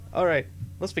Alright,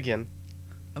 let's begin.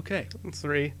 Okay.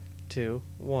 3, 2,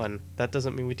 1. That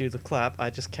doesn't mean we do the clap, I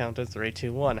just counted 3,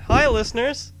 2, 1. Hi,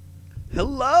 listeners!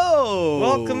 Hello!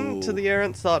 Welcome to the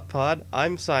Errant Thought Pod.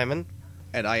 I'm Simon.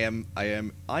 And I am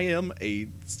a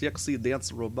sexy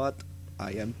dance robot.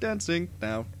 I am dancing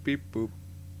now. Beep boop.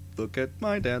 Look at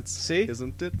my dance. See?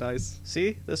 Isn't it nice?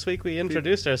 See, this week we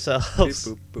introduced Beep ourselves.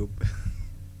 boop boop.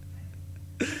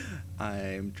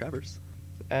 I'm Travers.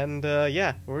 And,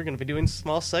 yeah, we're gonna be doing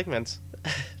small segments.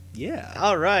 Yeah.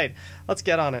 Alright, let's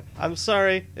get on it. I'm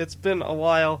sorry, it's been a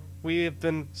while. We have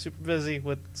been super busy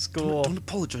with school. Don't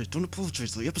apologize. Don't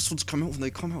apologize. The episodes come out when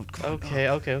they come out. Come on. Okay,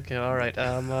 alright.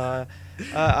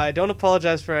 I don't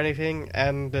apologize for anything,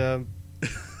 and,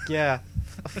 yeah,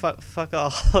 fuck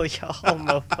all y'all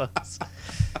mofos.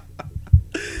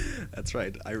 That's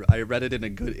right. I read it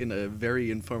in a very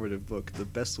informative book. The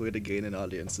best way to gain an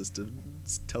audience is to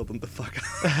tell them to fuck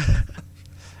off.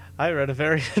 I've read a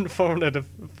very informative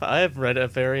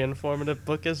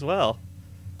book as well.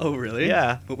 Oh, really?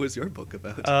 Yeah. What was your book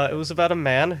about? It was about a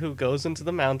man who goes into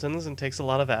the mountains and takes a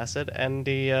lot of acid, and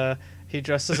he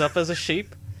dresses up as a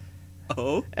sheep,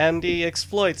 Oh? and he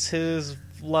exploits his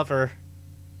lover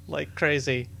like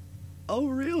crazy. Oh,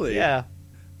 really? Yeah.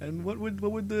 And what would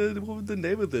the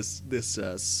name of this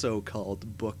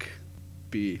so-called book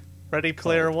be? Ready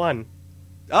Player One.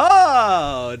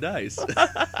 Oh, nice.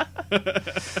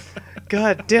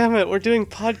 God damn it, we're doing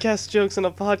podcast jokes in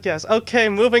a podcast. Okay,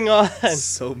 moving on.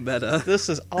 So meta. This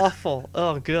is awful.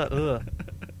 Oh, God. Ugh.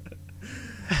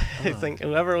 I think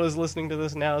whoever was listening to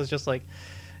this now is just like,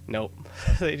 nope.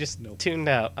 They just tuned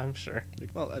out, I'm sure.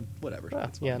 Well, whatever. Oh,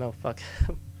 That's yeah, fine. no, fuck.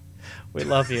 We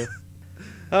love you.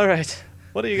 All right.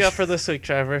 What do you got for this week,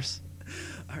 Travers?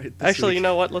 All right. Actually, you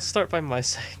know what? Let's start by my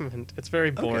segment. It's very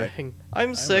boring.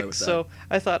 I'm sick, with so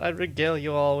I thought I'd regale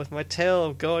you all with my tale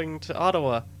of going to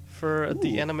Ottawa for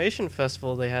the Ooh. animation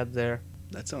festival they had there.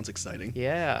 That sounds exciting.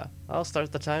 Yeah, I'll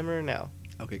start the timer now.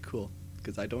 Okay, cool.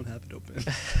 Because I don't have it open.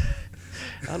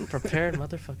 Unprepared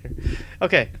motherfucker.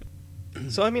 Okay,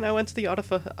 so I mean, I went to the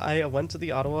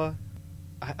Ottawa.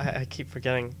 I keep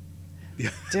forgetting.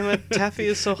 Damn it, Taffy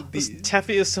is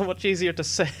Taffy is so much easier to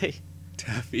say.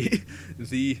 Taffy.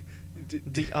 The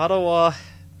Ottawa.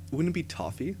 wouldn't it be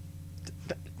toffee?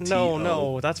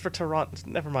 No, that's for Toronto.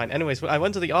 Never mind. Anyways, I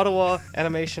went to the Ottawa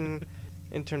Animation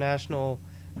International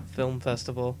Film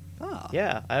Festival. Ah.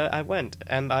 Yeah, I went,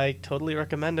 and I totally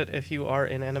recommend it if you are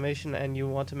in animation and you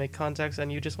want to make contacts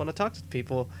and you just want to talk to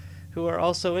people who are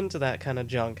also into that kind of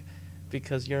junk,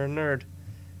 because you're a nerd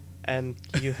and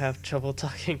you have trouble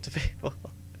talking to people.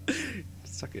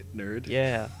 Suck it, nerd.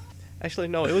 Yeah. Actually,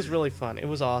 no, it was really fun. It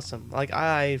was awesome. Like,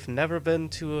 I've never been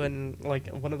to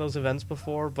one of those events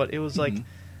before, but it was like,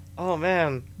 oh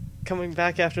man, coming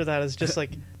back after that is just like,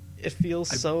 it feels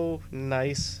so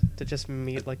nice to just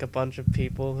meet like a bunch of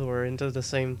people who are into the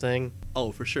same thing.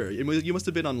 Oh, for sure. You must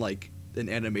have been on like an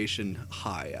animation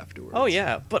high afterwards. Oh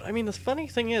yeah, but I mean, the funny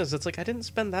thing is, it's like I didn't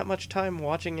spend that much time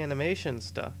watching animation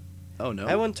stuff. Oh no.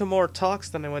 I went to more talks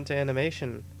than I went to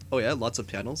animation. Oh yeah, lots of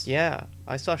panels. Yeah,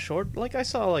 I saw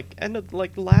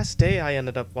last day I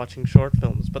ended up watching short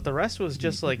films, but the rest was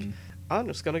just like, I'm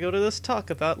just gonna go to this talk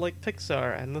about like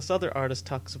Pixar, and this other artist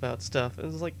talks about stuff. It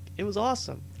was like, it was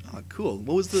awesome. Oh, cool.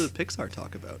 What was the Pixar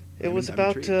talk about? It was I'm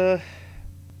about intrigued.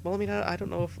 well, I mean, I don't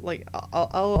know if like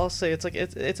I'll say it's like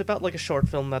it's about like a short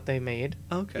film that they made.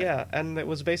 Okay. Yeah, and it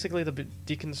was basically the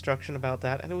deconstruction about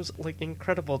that, and it was like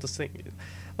incredible to think,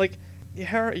 like. You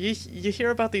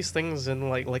hear about these things in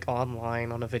like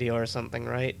online on a video or something,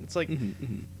 right? It's like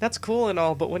that's cool and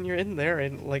all, but when you're in there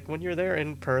and like when you're there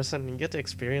in person, you get to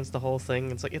experience the whole thing.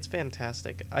 It's like it's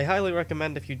fantastic. I highly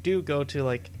recommend if you do go to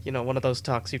like one of those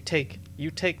talks, you take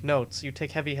notes, you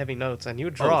take heavy notes, and you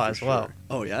draw as well. Sure.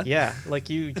 Oh yeah. Yeah, like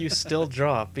you still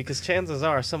draw, because chances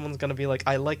are someone's gonna be like,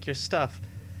 I like your stuff.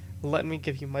 Let me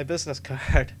give you my business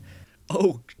card.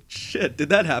 Oh shit! Did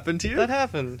that happen to you? That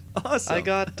happened. Awesome. I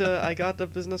got the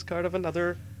business card of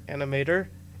another animator,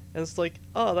 and it's like,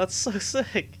 oh, that's so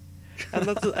sick. And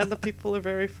the people are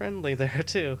very friendly there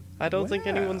too. I don't think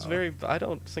anyone's I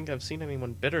don't think I've seen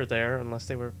anyone bitter there, unless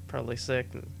they were probably sick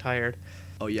and tired.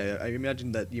 Oh yeah, I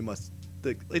imagine that you must.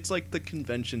 It's like the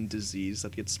convention disease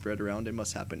that gets spread around. It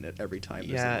must happen at every time.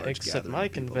 There's a Yeah, large except gathering my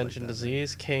of people convention like that.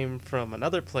 disease came from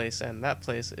another place, and that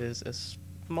place is a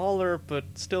smaller but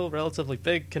still relatively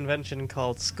big convention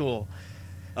called school.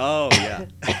 Oh yeah.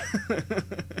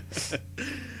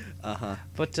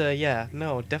 But yeah,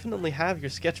 no, definitely have your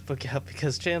sketchbook out,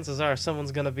 because chances are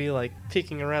someone's gonna be like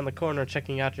peeking around the corner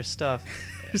checking out your stuff.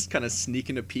 Just kind of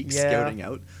sneaking a peek, Yeah.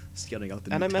 scouting out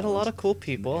the. And new I met a lot talent. of cool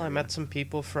people. I met some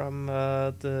people from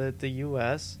the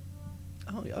U.S.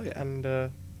 Oh yeah.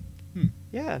 And Hmm.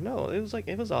 yeah, no,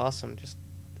 it was awesome. Just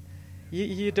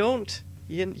you don't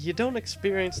you don't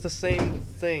experience the same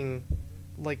thing,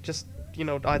 like just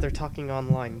either talking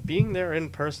online. Being there in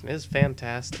person is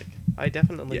fantastic. I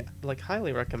definitely Yeah. like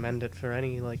highly recommend it for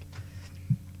any like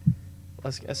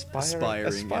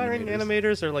aspiring animators.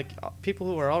 animators or like people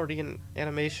who are already in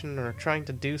animation or trying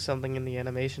to do something in the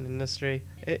animation industry.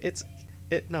 It's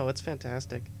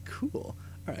fantastic. Cool.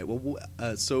 All right. Well,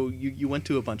 so you went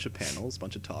to a bunch of panels,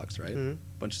 bunch of talks, right? Mhm.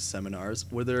 Bunch of seminars.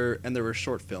 There were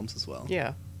short films as well.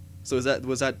 Yeah. So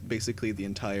was that basically the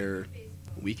entire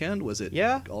weekend? Was it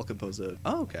Yeah. all composed of?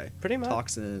 Oh, okay. Pretty much.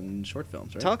 Talks and short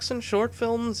films, right? Talks and short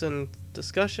films and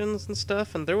discussions and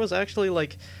stuff, and there was actually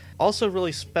like also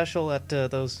really special at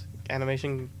those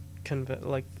animation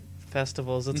like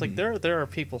festivals. It's like Mhm. there are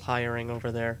people hiring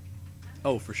over there.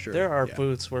 Oh, for sure. There are Yeah.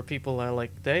 booths where people are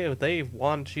like they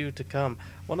want you to come.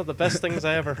 One of the best things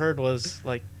I ever heard was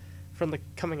like from the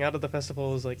coming out of the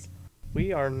festival was like,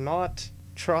 we are not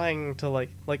trying to like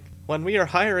when we are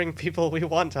hiring people, we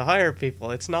want to hire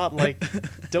people. It's not like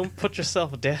don't put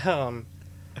yourself down.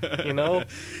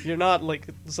 You're not like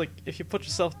it's like if you put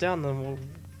yourself down, then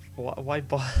why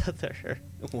bother?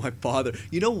 Why bother?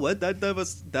 You know what?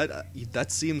 That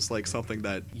seems like something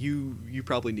that you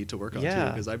probably need to work on too.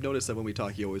 Yeah. Because I've noticed that when we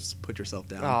talk, you always put yourself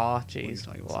down. Aw, when you're jeez.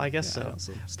 talking Well, about I guess stuff. Yeah,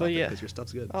 so. I know, so stop But it yeah. because your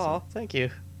stuff's good. Oh, So. thank you.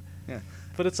 Yeah.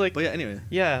 But it's like But yeah. Anyway.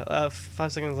 yeah,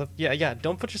 5 seconds left. Yeah.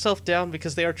 Don't put yourself down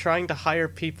because they are trying to hire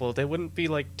people. They wouldn't be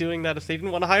like doing that if they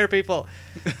didn't want to hire people.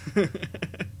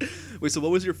 Wait. So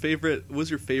what was your favorite? What was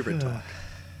your favorite talk?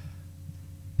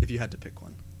 If you had to pick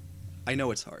one. I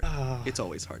know it's hard. It's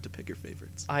always hard to pick your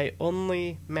favorites. I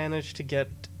only managed to get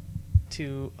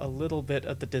to a little bit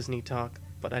of the Disney talk,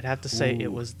 but I'd have to say it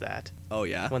Ooh. was that. Oh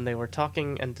yeah. When they were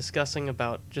talking and discussing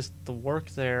about just the work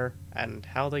there and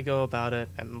how they go about it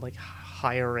and like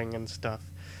hiring and stuff.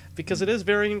 Because it is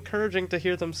very encouraging to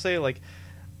hear them say like,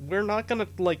 we're not gonna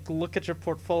like look at your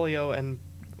portfolio and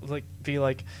like be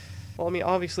like, well, I mean,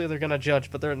 obviously they're gonna judge,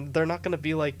 but they're not gonna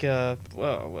be like,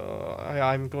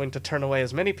 I'm going to turn away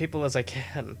as many people as I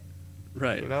can.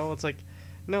 Right. It's like,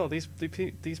 no, these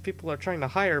people are trying to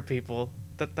hire people.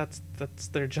 That's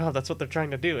their job. That's what they're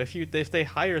trying to do. If they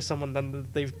hire someone, then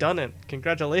they've done it.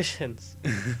 Congratulations.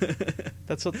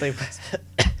 That's what they.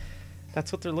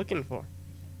 That's what they're looking for.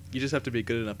 You just have to be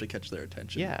good enough to catch their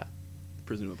attention. Yeah.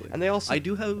 Presumably. And they also. I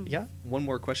do have Yeah? one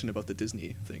more question about the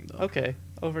Disney thing though. Okay.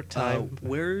 Over time.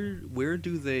 Where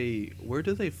do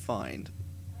they find?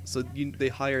 So they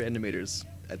hire animators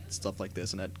at stuff like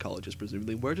this and at colleges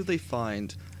presumably. Where do they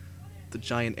find the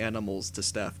giant animals to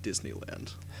staff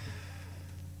Disneyland?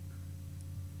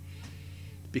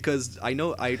 Because I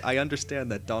know I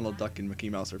understand that Donald Duck and Mickey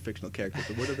Mouse are fictional characters,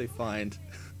 but where do they find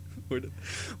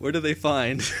where do they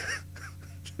find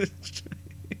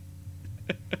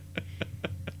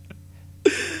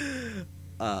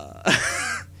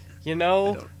You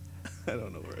know, I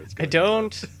don't know where it's I going.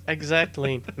 don't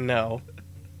exactly know.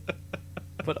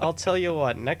 But I'll tell you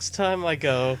what, next time I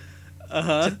go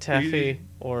to Taffy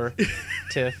or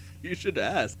Tiff, You should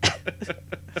ask.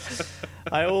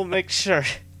 I will make sure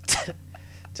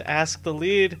to ask the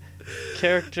lead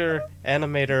character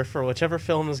animator for whichever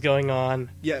film is going on.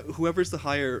 Yeah, whoever's the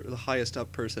highest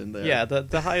up person there. Yeah,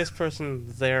 the highest person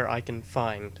there I can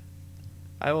find.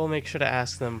 I will make sure to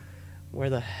ask them where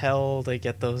the hell they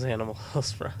get those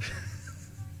animals from.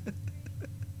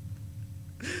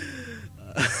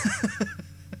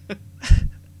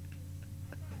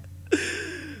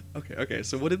 Okay.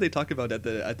 So what did they talk about at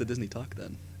the Disney talk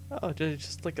then? Oh,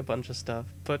 just like a bunch of stuff.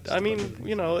 But Just I a bunch mean, of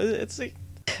things. it's.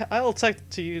 I'll talk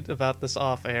to you about this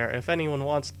off air. If anyone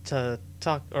wants to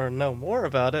talk or know more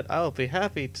about it, I'll be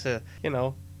happy to,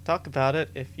 talk about it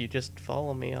if you just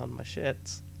follow me on my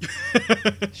shits.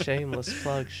 Shameless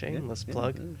plug.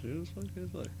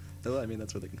 Well, I mean,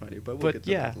 that's where they can find you. But we'll But get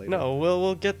to yeah, that later. no,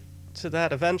 we'll get to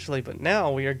that eventually. But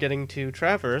now we are getting to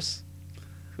Travers,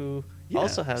 who Yeah,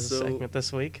 also has so- a segment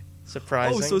this week.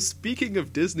 Surprising. Oh, so speaking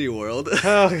of Disney World,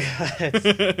 Oh, God.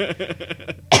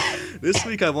 this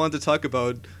week I wanted to talk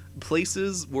about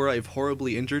places where I've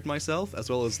horribly injured myself, as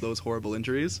well as those horrible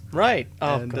injuries. Right.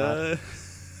 Oh, and God.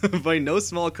 by no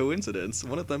small coincidence,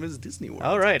 one of them is Disney World.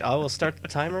 All right, I will start the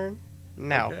timer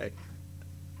now. Okay.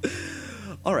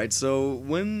 All right. So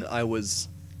when I was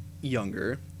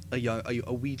younger,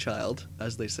 a wee child,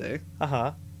 as they say,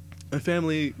 Uh-huh. my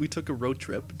family, we took a road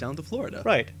trip down to Florida.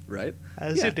 Right. Right.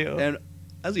 As you do. And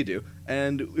as you do,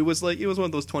 and it was one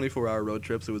of those 24-hour road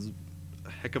trips. It was a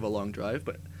heck of a long drive,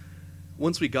 but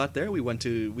once we got there,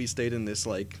 we stayed in this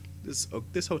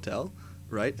hotel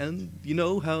right? And you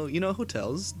know how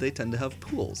hotels, they tend to have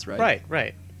pools, right? Right,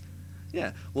 right.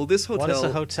 Yeah. Well, this hotel. What is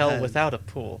a hotel had- without a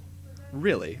pool?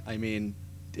 Really? I mean,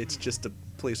 it's just a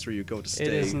place where you go to stay.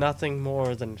 It is nothing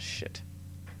more than shit.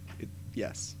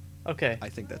 Yes, Okay. I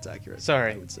think that's accurate.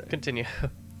 Sorry. I would say. Continue.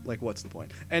 Like, what's the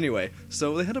point? Anyway,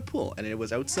 so they had a pool, and it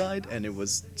was outside, and it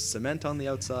was cement on the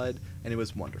outside, and it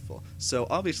was wonderful. So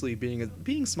obviously,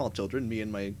 being small children, me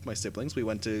and my siblings, we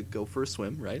went to go for a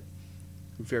swim, right?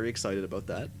 Very excited about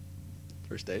that.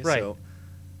 First day. Right. So,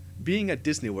 being at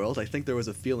Disney World, I think there was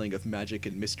a feeling of magic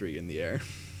and mystery in the air,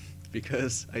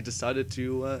 because I decided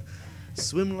to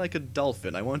swim like a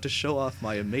dolphin. I wanted to show off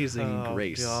my amazing Oh,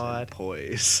 grace God. and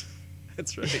poise.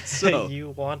 That's right. So You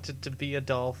wanted to be a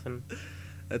dolphin.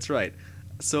 that's right.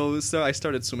 So I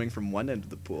started swimming from one end of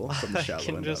the pool, from the I shallow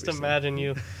can end. just obviously. imagine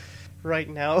you right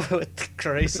now with the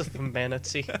grace of a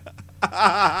manatee,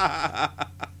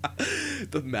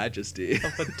 The majesty.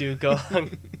 of a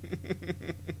dugong.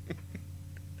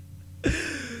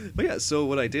 But yeah, so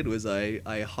what I did was I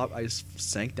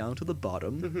sank down to the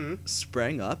bottom, Mhm.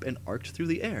 sprang up, and arced through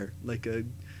the air like a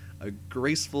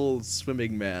graceful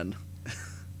swimming man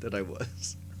that I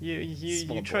was. You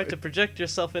Small tried boy. to project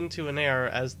yourself into an air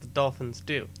as the dolphins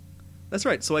do. That's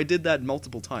right. So I did that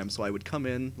multiple times. So I would come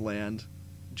in, land,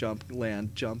 jump,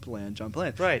 land, jump, land, jump,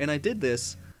 land. Right. And I did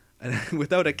this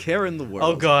without a care in the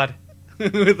world. Oh God.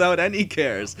 Without any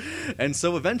cares. And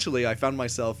so eventually I found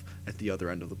myself at the other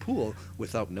end of the pool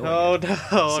without knowing Oh it. no,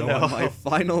 So no. on my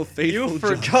final faithful You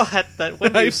jump- forgot that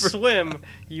when I you for- swim,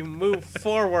 you move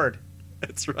forward.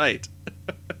 That's right.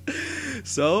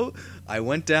 So I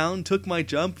went down, took my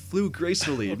jump, flew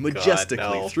gracefully, Oh, God,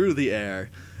 majestically no. through the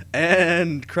air,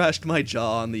 and crashed my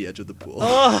jaw on the edge of the pool.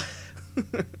 Oh.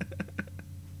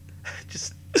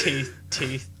 Just teeth.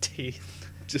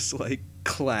 Just like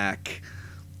clack.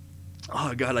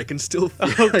 Oh God, I can still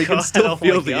feel, Oh, I can God, still oh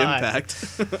feel my the God. impact.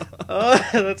 Oh,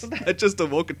 that's It just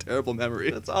awoke a terrible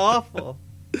memory. that's awful.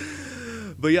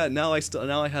 But yeah, now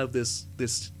I have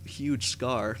this huge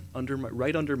scar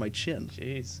right under my chin,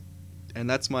 Jeez, and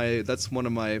that's one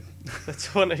of my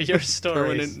that's one of your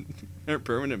stories.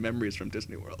 permanent memories from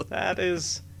Disney World.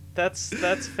 That's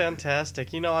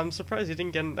fantastic. You know, I'm surprised you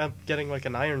didn't end up getting like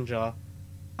an iron jaw.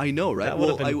 I know, right? That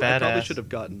would've Well, been I probably badass. should have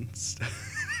gotten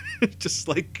just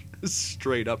like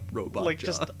straight up robot Like jaw.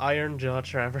 just iron jaw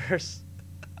Travers.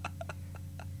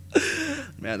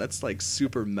 Man, that's like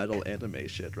super metal anime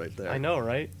shit right there. I know,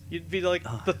 right? You'd be like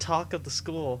Ugh. the talk of the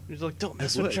school. You're like, don't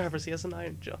mess I with would. Travers. He has an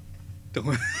iron jaw.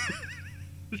 Don't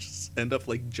just end up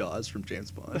like Jaws from James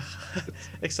Bond.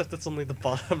 Except it's only the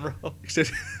bottom row.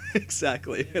 Except-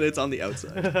 exactly, and it's on the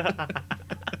outside.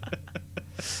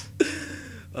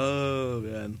 Oh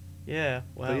man. Yeah.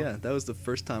 Wow. But yeah, that was the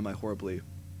first time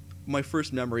my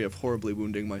first memory of horribly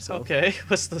wounding myself. Okay.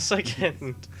 What's the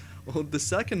second? Well, the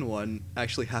second one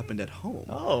actually happened at home.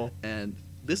 Oh. And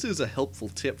this is a helpful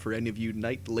tip for any of you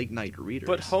late night readers.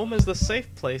 But home is the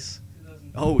safe place.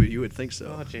 Oh, you would think so.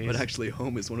 Oh, jeez. But actually,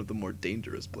 home is one of the more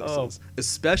dangerous places, Oh.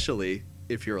 especially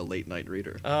if you're a late night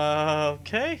reader.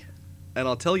 Okay. And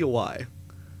I'll tell you why.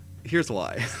 Here's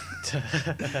why.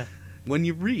 When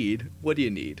you read, what do you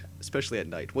need? Especially at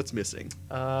night. What's missing?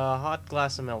 Hot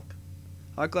glass of milk.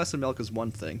 Hot glass of milk is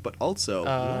one thing, but also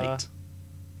light. Uh,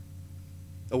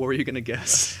 Oh, what were you gonna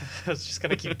guess? I was just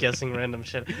gonna keep guessing random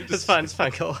shit. You It's just- fine. It's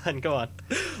fine. Go on.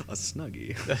 A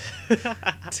Snuggie.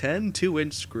 10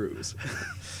 2-inch screws.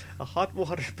 A hot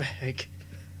water bag.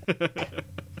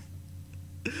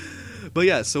 But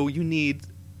yeah, so you need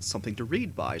something to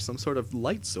read by, some sort of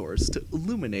light source to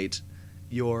illuminate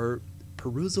your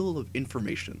perusal of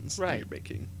informations that Right. you're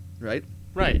making, right?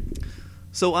 Right.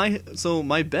 So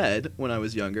my bed when I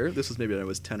was younger, this was maybe when I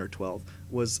was 10 or 12,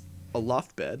 was a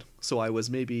loft bed. So I was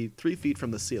maybe 3 feet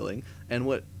from the ceiling, and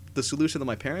what the solution that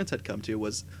my parents had come to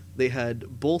was they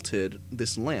had bolted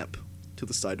this lamp to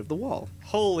the side of the wall.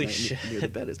 Holy right, shit. near the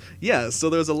bed is. Yeah, so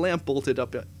there was a lamp bolted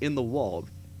up in the wall,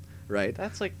 right?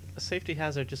 That's like a safety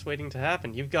hazard just waiting to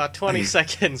happen. You've got 20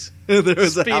 seconds. There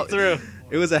was Speed through.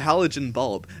 It was a halogen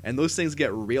bulb, and those things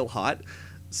get real hot.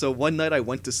 So one night I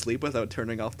went to sleep without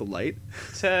turning off the light,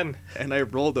 10. and I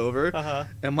rolled over, Uh-huh.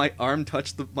 and my arm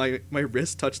touched my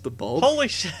wrist touched the bulb, Holy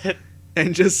shit.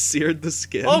 and just seared the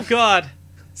skin. Oh god.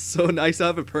 So nice to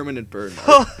have a permanent burn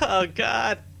mark. Oh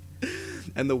god.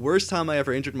 And the worst time I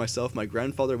ever injured myself, my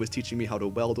grandfather was teaching me how to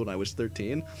weld when I was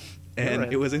 13, and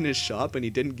Alright. it was in his shop, and he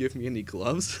didn't give me any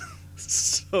gloves.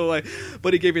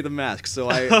 But he gave me the mask, so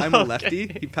I'm a lefty.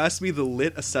 Okay. He passed me the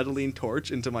lit acetylene torch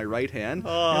into my right hand, and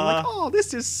I'm like, Aw. oh,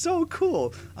 this is so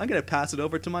cool. I'm gonna pass it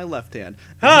over to my left hand.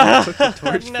 And I took the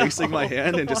torch No, facing my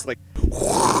hand and just like,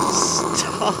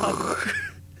 Stop.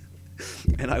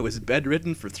 and I was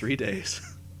bedridden for 3 days.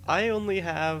 I only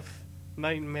have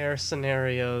nightmare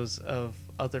scenarios of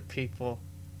other people.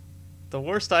 The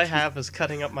worst I have is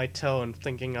cutting up my toe and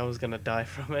thinking I was gonna die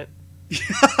from it.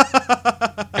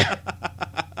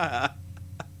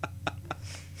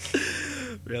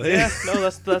 Really? Yeah, no,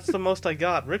 that's the most I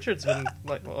got. Richard's been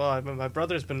like, well, I mean, my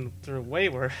brother's been through way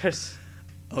worse.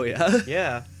 Oh, yeah?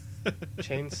 Yeah,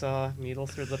 chainsaw, needle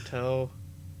through the toe.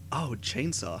 Oh,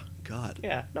 chainsaw. God.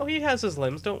 Yeah, no, he has his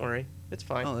limbs. Don't worry, it's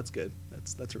fine. Oh, that's good.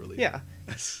 That's a relief. Yeah,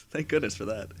 Thank goodness for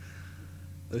that.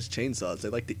 Those chainsaws, they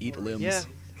like to eat limbs. yeah.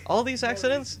 All these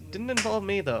accidents didn't involve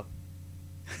me though.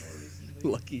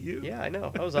 Lucky you. Yeah, I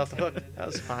know. I was off the hook. That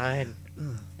was fine.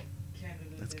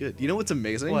 That's good. You know what's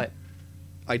amazing? What?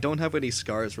 I don't have any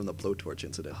scars from the blowtorch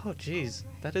incident. Oh, jeez,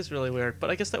 that is really weird. But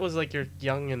I guess that was like your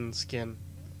youngin' skin.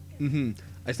 Mm-hmm.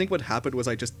 I think what happened was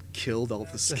I just killed all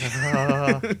the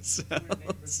skin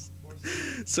cells.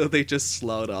 So they just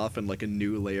sloughed off and like a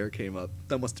new layer came up.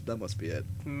 That must be it.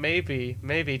 Maybe,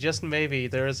 just maybe,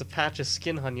 there is a patch of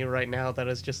skin on you right now that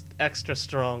is just extra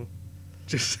strong.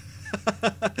 Just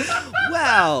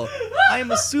wow! I'm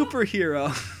a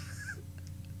superhero.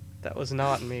 That was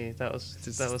not me. That was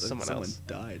someone else. Someone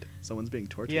died. Someone's being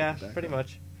tortured. Yeah, in the pretty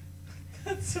background.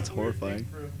 much. It's horrifying.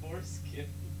 For a foreskin.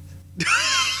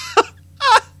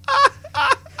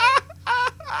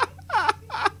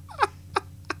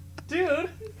 Dude.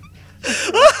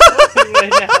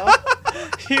 Right now.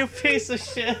 You piece of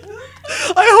shit.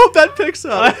 I hope that picks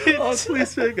up. Oh,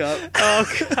 please pick up. Oh,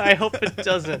 God, I hope it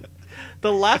doesn't.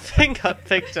 The laughing got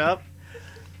picked up.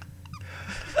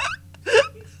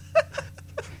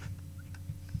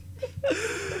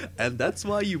 And that's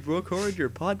why you record your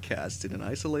podcast in an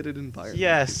isolated environment.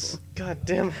 Yes. People. God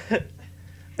damn it.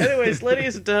 Anyways,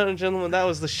 ladies and gentlemen, that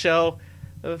was the show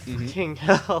of fucking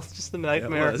hell. Just a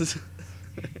nightmare. It was.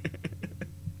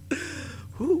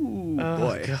 Ooh, Oh,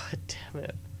 boy. God damn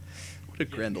it. What a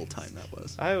grand old time that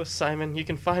was. I was Simon. You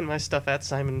can find my stuff at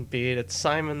Simon Bede. It's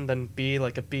Simon, then B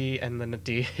like a B, and then a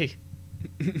D.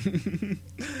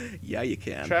 Yeah, you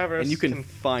can. Travis and you can can-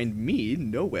 find me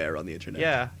nowhere on the internet.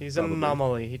 Yeah, he's Probably. an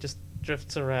anomaly. He just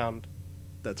drifts around.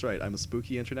 That's right. I'm a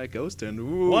spooky internet ghost, and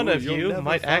ooh, One of you'll you never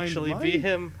might find actually mine. be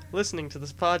him listening to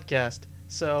this podcast.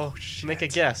 So, Oh, make a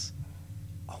shit. guess.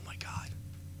 Oh my god,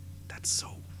 that's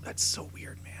so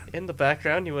weird, man. In the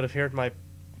background, you would have heard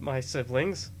my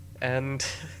siblings, and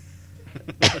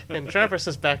in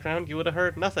Travis's background, you would have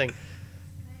heard nothing.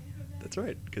 That's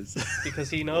right, because Because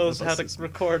he knows how to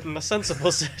record in a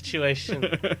sensible situation.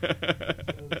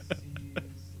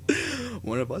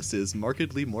 one of us is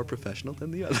markedly more professional than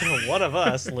the other. One of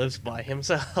us lives by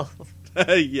himself.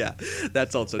 Yeah,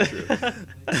 that's also true.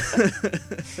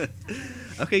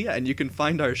 Okay, yeah, and you can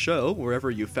find our show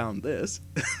wherever you found this,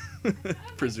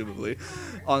 presumably,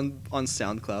 on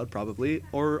SoundCloud probably,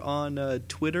 or on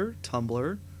Twitter,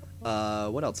 Tumblr,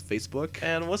 what else? Facebook.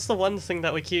 And what's the one thing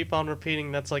that we keep on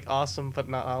repeating that's like awesome but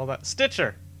not all that?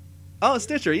 Stitcher! Oh,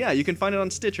 Stitcher. Yeah, you can find it on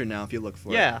Stitcher now if you look for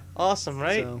it. Yeah, awesome,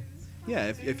 right? So,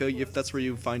 yeah, if that's where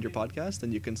you find your podcast,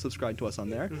 then you can subscribe to us on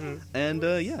there. Mhm. And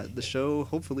yeah, the show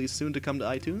hopefully soon to come to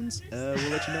iTunes. We'll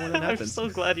let you know when it I'm happens. so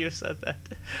glglad you said that.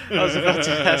 I was about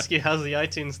to ask you, how's the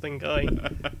iTunes thing going?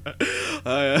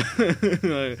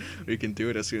 We can do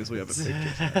it as soon as we have a picture.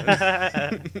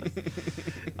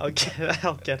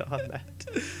 I'll get on that.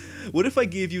 What if I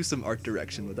gave you some art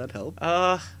direction? Would that help?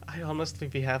 I'd honestly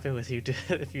be happy with you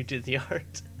if you did the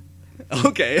art.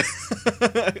 Okay.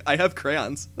 I have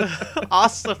crayons.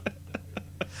 Awesome.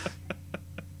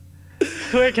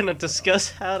 We're gonna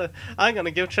discuss I'm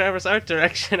gonna give Travis art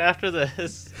direction after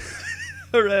this.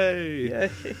 Hooray!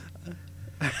 Yay.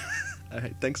 All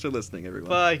right, thanks for listening, everyone.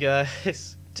 Bye,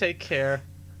 guys. Take care.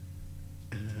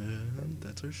 And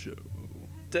that's our show.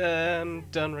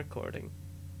 Done recording.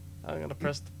 I'm gonna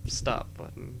press the stop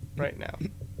button right now.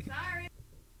 Sorry.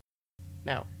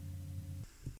 Now.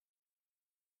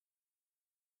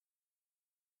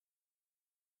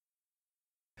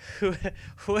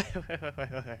 Wait.